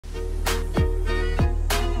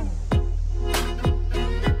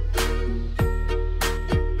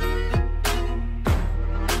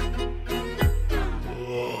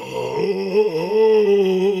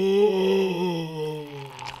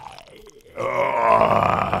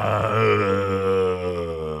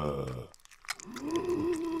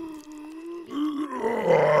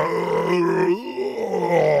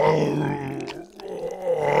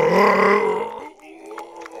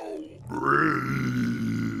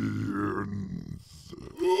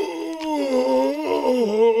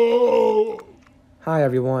Hi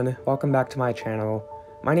everyone, welcome back to my channel.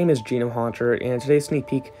 My name is Gino Haunter, and today's sneak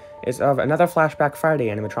peek is of another Flashback Friday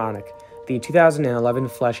animatronic, the 2011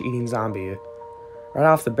 Flesh-Eating Zombie. Right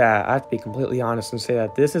off the bat, I have to be completely honest and say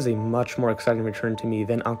that this is a much more exciting return to me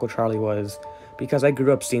than Uncle Charlie was, because I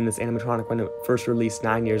grew up seeing this animatronic when it first released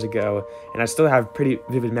 9 years ago, and I still have pretty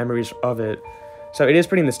vivid memories of it, so it is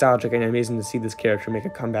pretty nostalgic and amazing to see this character make a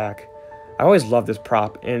comeback. I always loved this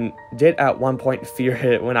prop, and did at one point fear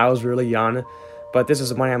it when I was really young, but this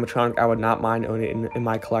is one animatronic I would not mind owning in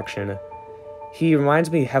my collection. He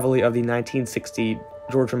reminds me heavily of the 1960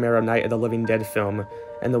 George Romero Night of the Living Dead film,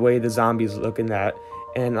 and the way the zombies look in that,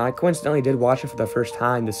 and I coincidentally did watch it for the first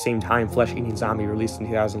time the same time Flesh-Eating Zombie released in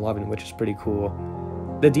 2011, which is pretty cool.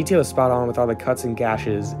 The detail is spot on with all the cuts and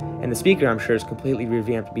gashes, and the speaker I'm sure is completely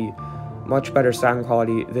revamped to be much better sound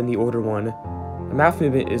quality than the older one. The mouth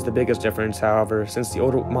movement is the biggest difference, however, since the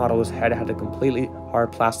older model's head had a completely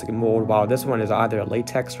hard plastic mold, while this one is either a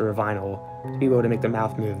latex or a vinyl, to be able to make the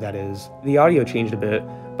mouth move, that is. The audio changed a bit,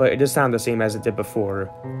 but it does sound the same as it did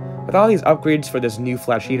before. With all these upgrades for this new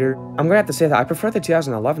Flesh Eater, I'm gonna have to say that I prefer the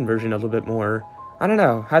 2011 version a little bit more. I don't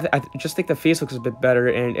know, I just think the face looks a bit better,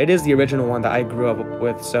 and it is the original one that I grew up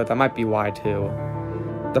with, so that might be why too.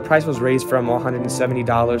 The price was raised from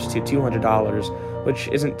 $170 to $200, which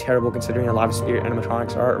isn't terrible considering a lot of spirit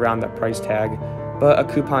animatronics are around that price tag, but a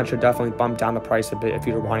coupon should definitely bump down the price a bit if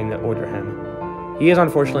you're wanting to order him. He is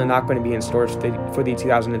unfortunately not going to be in stores for the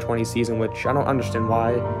 2020 season, which I don't understand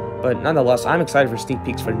why, but nonetheless, I'm excited for sneak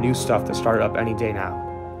peeks for new stuff to start up any day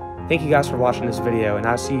now. Thank you guys for watching this video, and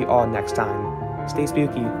I'll see you all next time. Stay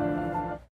spooky.